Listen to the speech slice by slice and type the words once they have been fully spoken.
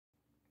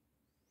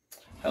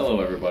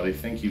Hello everybody,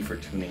 thank you for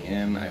tuning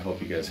in. I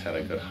hope you guys had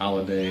a good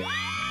holiday.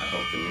 I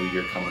hope the new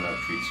year coming up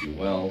treats you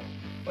well.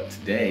 But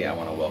today I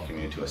want to welcome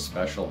you to a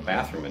special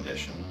bathroom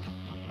edition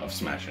of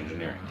Smash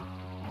Engineering.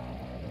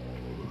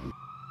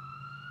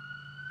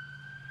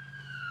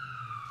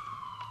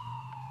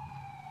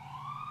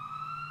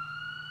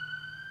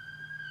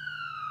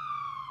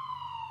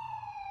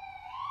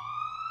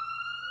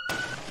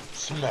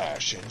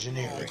 Smash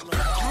Engineering.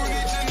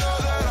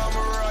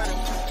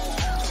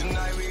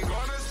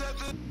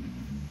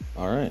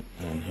 Alright,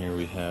 and here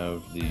we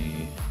have the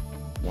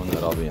one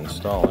that I'll be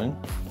installing.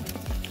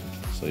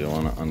 So you'll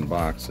want to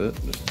unbox it,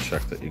 just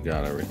check that you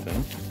got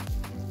everything.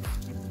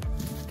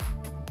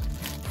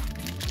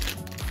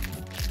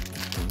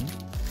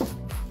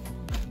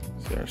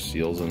 See our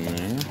seals in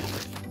there,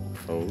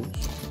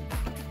 hose.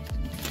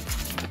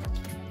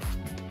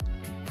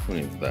 Who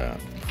needs that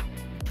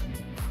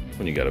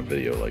when you got a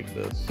video like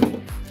this?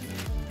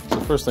 So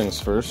first things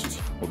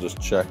first, we'll just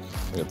check.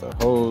 We got the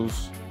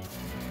hose.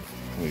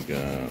 We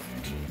got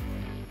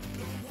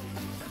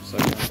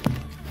second.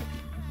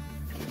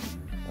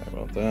 Sorry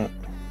about that.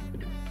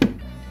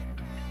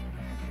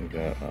 We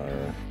got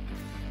our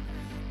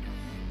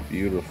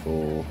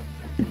beautiful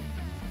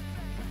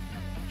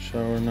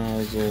shower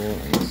nozzle,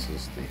 and this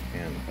is the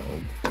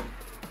handheld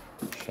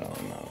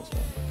shower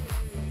nozzle.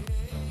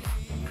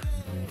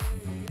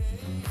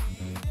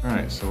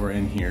 Alright, so we're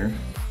in here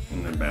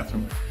in the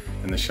bathroom,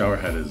 and the shower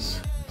head is,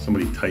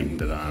 somebody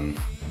tightened it on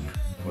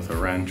with a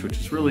wrench, which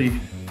is really,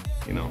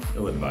 you know,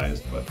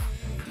 ill-advised, but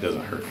it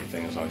doesn't hurt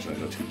anything as long as you don't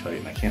go too tight.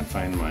 And I can't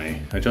find my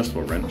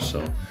adjustable wrench,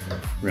 so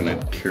we're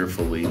gonna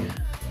carefully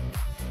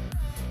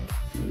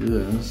do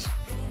this.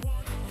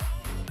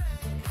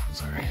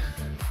 Sorry.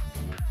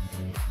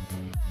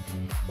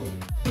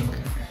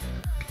 Okay.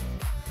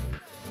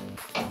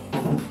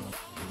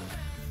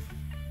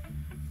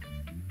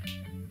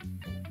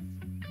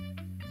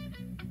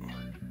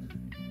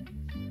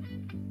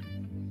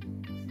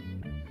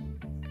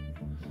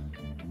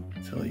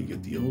 Until you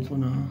get the old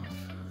one off.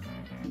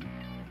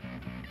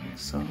 Like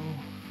so.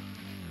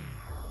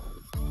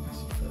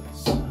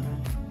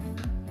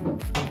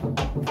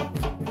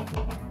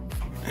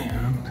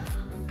 And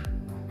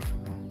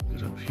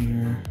get up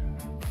here.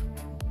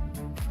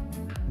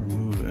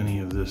 Remove any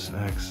of this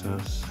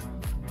excess.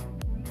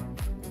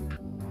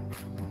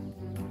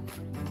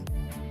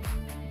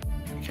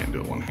 You can't do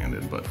it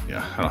one-handed, but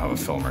yeah, I don't have a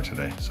filmer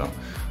today, so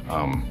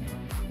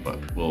but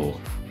we'll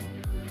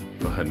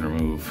go ahead and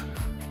remove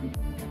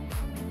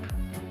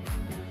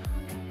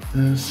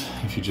this.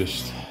 If you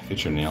just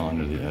get your nail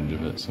under the edge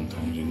of it,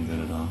 sometimes you can get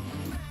it off.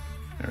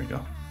 There we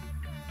go.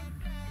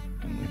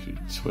 And if you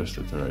twist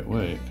it the right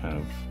way, it kind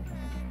of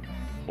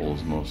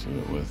pulls most of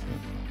it with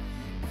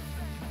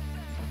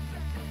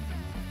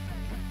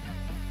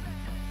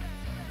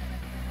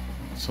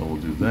it. So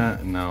we'll do that,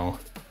 and now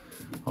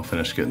I'll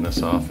finish getting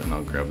this off and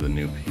I'll grab the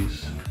new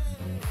piece.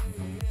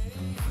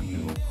 And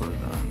we will put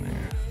it on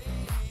there.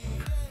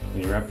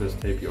 When you wrap this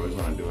tape, you always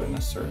want to do it in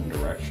a certain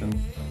direction.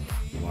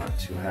 You want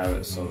to have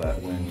it so that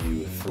when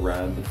you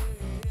thread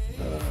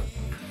the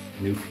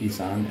new piece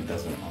on, it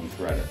doesn't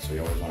unthread it. So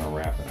you always want to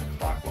wrap in a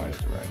clockwise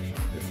direction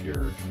if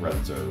your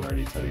threads are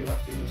righty tighty,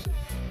 lefty loosey.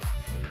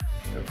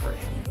 You have right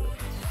hand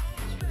threads.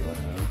 So go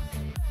ahead.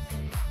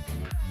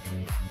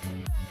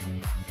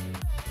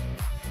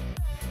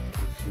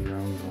 Put a few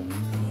rounds on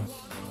this.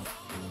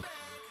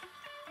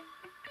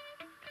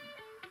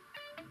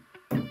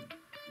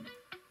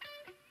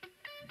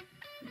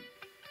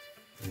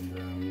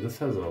 And this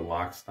has a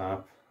lock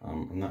stop.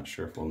 I'm not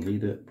sure if we'll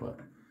need it, but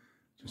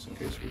just in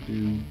case we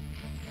do,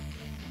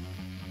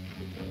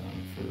 put that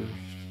on first.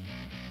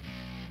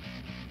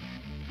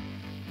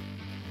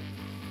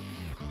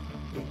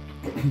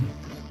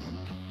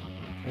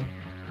 Okay.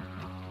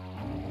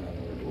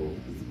 We'll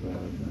do the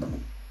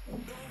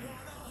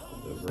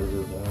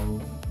diverter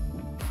valve.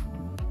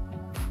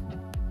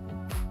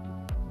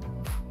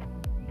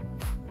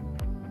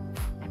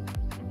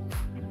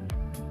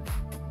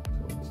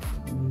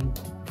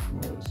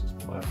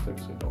 Plastic,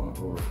 so you don't want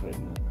to over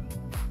tighten it.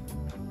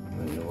 And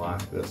then you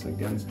lock this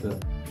against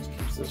it. Just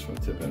keeps this from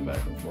tipping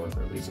back and forth,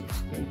 or at least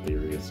it's, in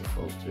theory it's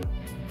supposed to.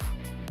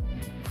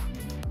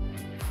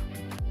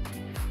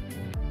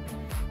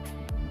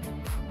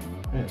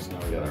 Okay, so now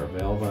we got our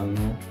valve on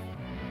there.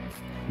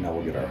 Now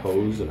we'll get our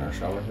hose and our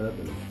shower head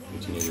and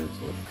continue to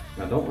install it.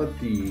 Now don't let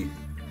the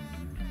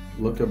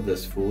look of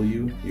this fool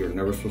you. You're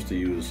never supposed to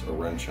use a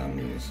wrench on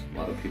these. A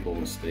lot of people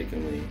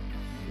mistakenly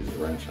use a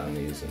wrench on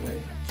these and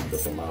they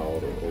strip them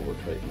out or over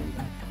tighten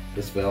them.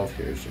 This valve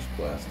here is just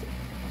plastic,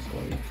 so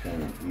you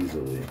can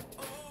easily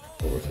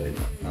over tighten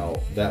it. Now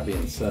that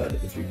being said,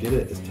 if you get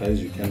it as tight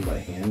as you can by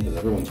hand, because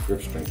everyone's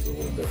grip strength is a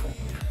little different.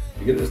 If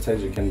you get it as tight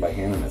as you can by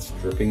hand and it's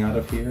dripping out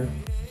of here,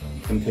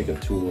 you can take a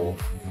tool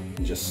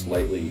and just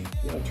slightly,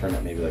 turn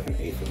it maybe like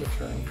 1/8 of a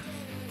turn.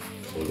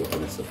 So we'll go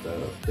ahead and set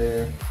that up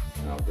there,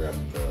 and I'll grab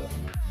the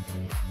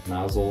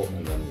nozzle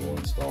and then we'll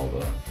install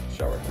the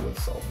shower head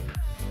itself.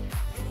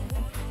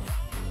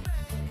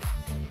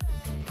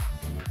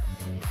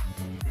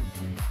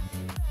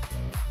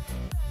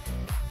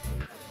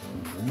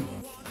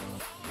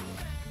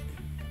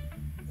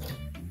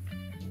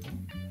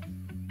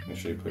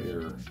 sure you put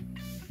your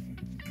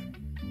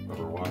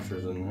rubber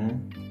washers in there.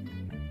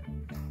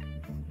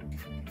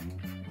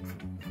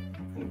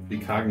 And be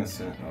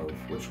cognizant of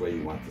which way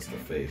you want this to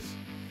face.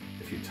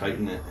 If you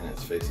tighten it and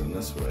it's facing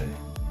this way,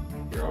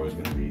 you're always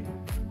going to be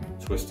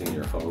twisting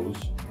your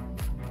hose to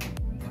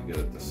get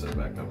it to sit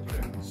back up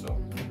there.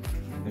 So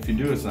if you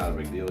do, it's not a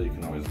big deal. You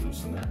can always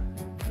loosen it.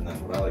 And then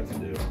what I like to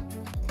do,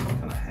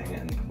 kind of hang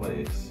it in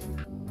place.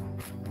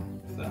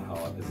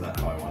 Is that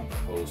how I want the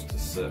hose to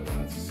sit when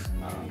it's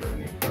not under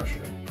any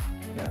pressure?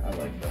 Yeah, I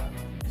like that.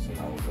 So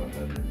now we'll go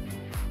ahead and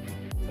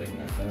tighten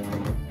that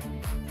down,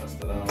 test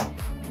it out.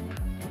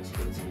 Looks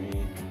good to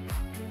me.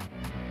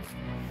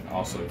 And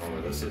also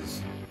remember, this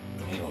is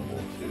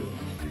anal-able too.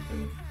 You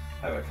can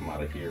have it come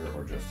out of here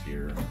or just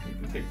here. You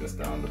can take this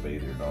down to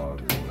bathe your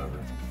dog or whatever.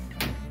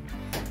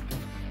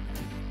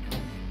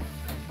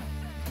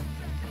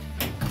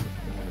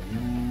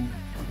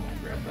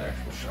 Grab the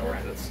actual shower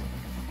heads.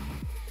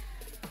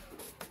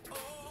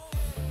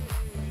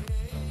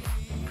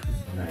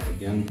 Alright,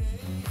 again,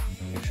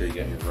 make sure you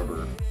get your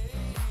rubber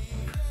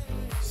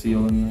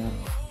seal in there.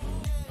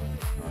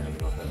 I'm going to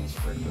go ahead and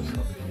spread this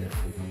up here.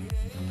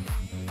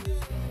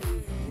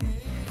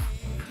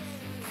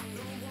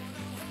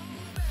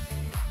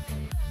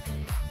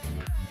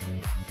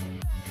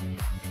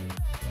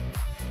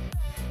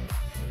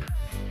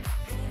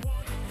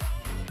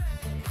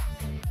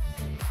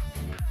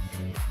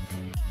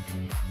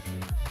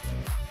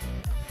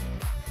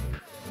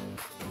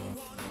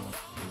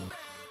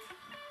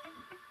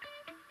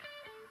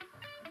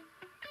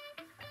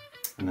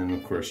 And then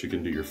of course you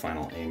can do your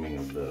final aiming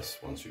of this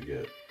once you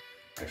get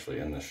actually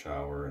in the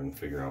shower and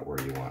figure out where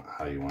you want,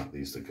 how you want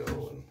these to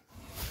go. And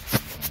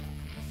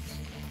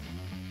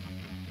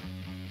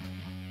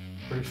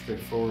pretty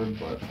straightforward,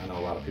 but I know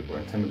a lot of people are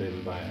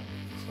intimidated by it,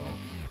 so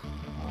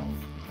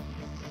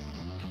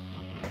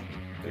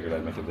figured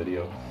I'd make a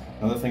video.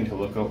 Another thing to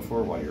look out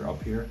for while you're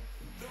up here,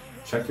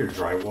 check your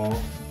drywall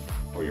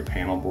or your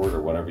panel board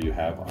or whatever you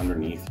have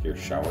underneath your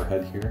shower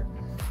head here.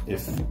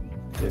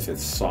 If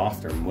it's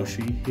soft or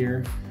mushy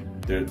here,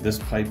 this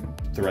pipe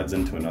threads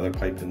into another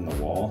pipe in the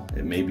wall.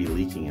 It may be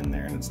leaking in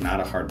there, and it's not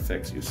a hard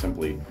fix. You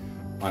simply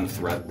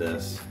unthread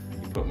this,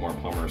 you put more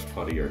plumber's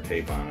putty or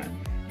tape on it,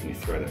 and you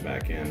thread it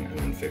back in and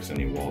then fix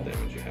any wall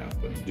damage you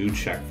have. But do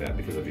check that,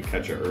 because if you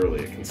catch it early,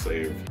 it can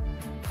save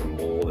from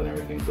mold and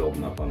everything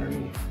building up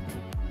underneath.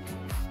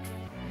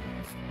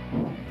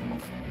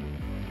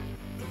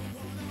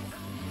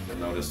 You'll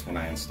notice when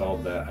I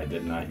installed that, I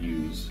did not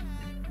use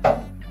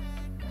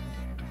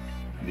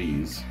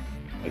these.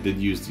 I did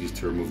use these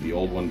to remove the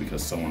old one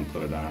because someone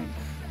put it on.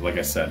 Like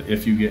I said,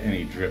 if you get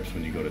any drips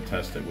when you go to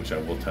test it, which I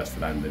will test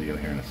it on video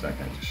here in a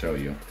second to show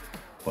you,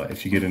 but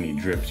if you get any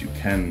drips, you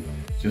can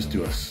just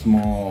do a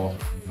small,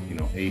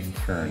 1/8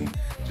 turn.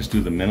 Just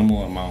do the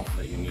minimal amount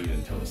that you need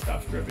until it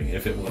stops dripping.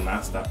 If it will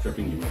not stop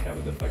dripping, you may have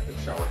a defective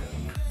shower head,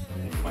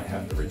 and you might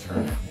have to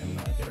return it and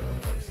get it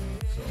replaced.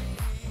 So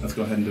let's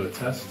go ahead and do a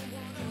test,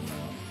 and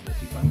we'll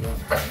keep on going.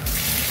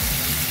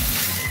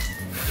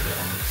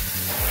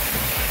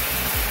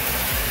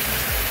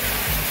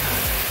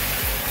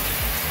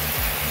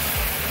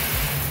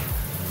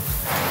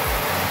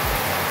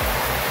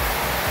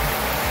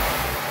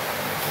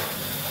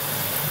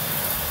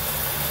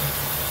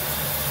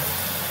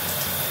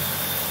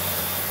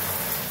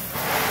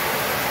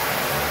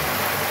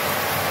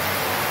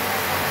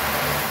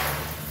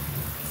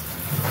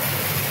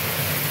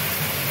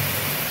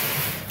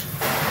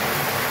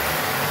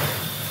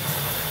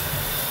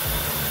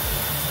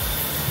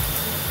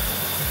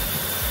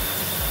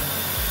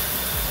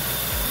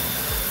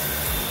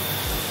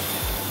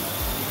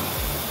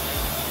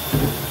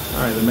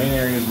 Alright, the main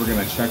areas we're going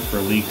to check for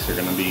leaks are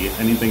going to be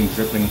anything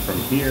dripping from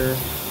here,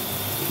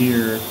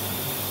 here,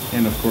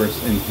 and of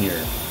course in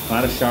here. A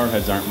lot of shower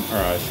heads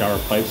shower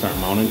pipes aren't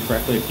mounted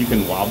correctly. If you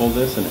can wobble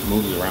this and it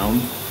moves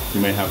around, you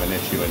may have an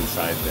issue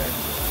inside there.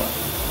 But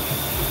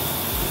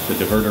the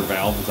diverter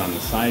valve is on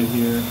the side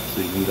here,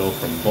 so you can go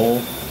from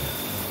both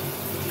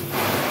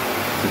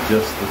to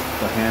just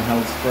the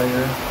handheld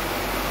sprayer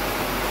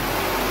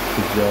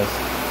to just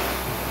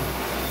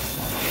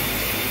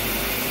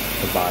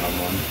the bottom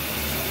one.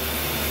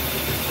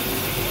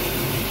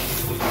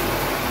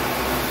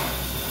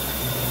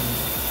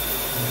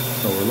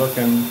 So we're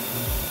looking,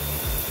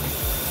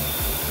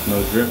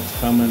 no drips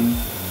coming,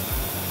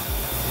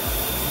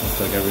 looks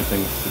like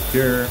everything's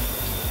secure.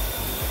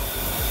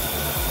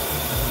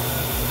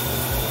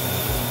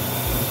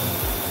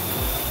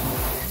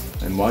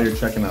 And while you're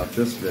checking out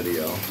this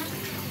video,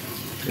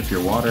 if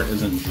your water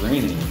isn't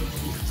draining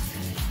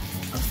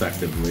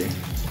effectively,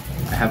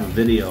 I have a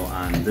video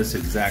on this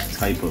exact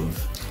type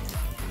of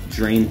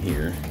drain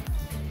here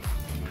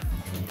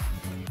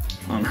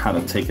on how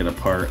to take it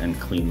apart and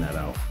clean that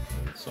out.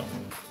 So,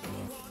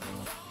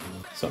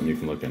 something you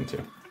can look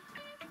into.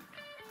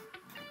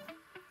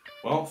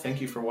 Well, thank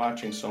you for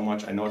watching so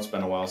much. I know it's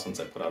been a while since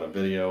I put out a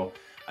video.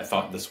 I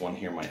thought this one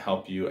here might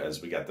help you,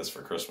 as we got this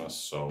for Christmas,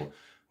 so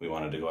we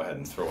wanted to go ahead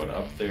and throw it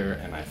up there,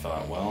 and I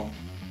thought, well,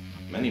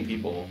 many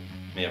people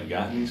may have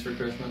gotten these for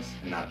Christmas,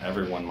 and not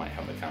everyone might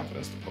have the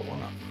confidence to put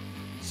one up.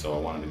 So I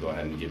wanted to go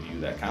ahead and give you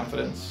that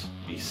confidence.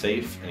 Be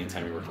safe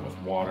anytime you're working with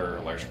water,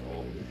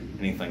 electrical,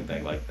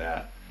 anything like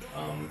that.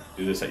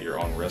 Do this at your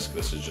own risk.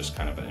 This is just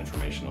kind of an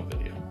informational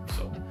video.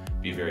 So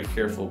be very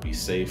careful, be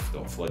safe,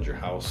 don't flood your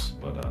house,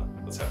 but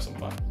let's have some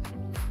fun.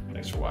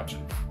 Thanks for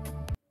watching.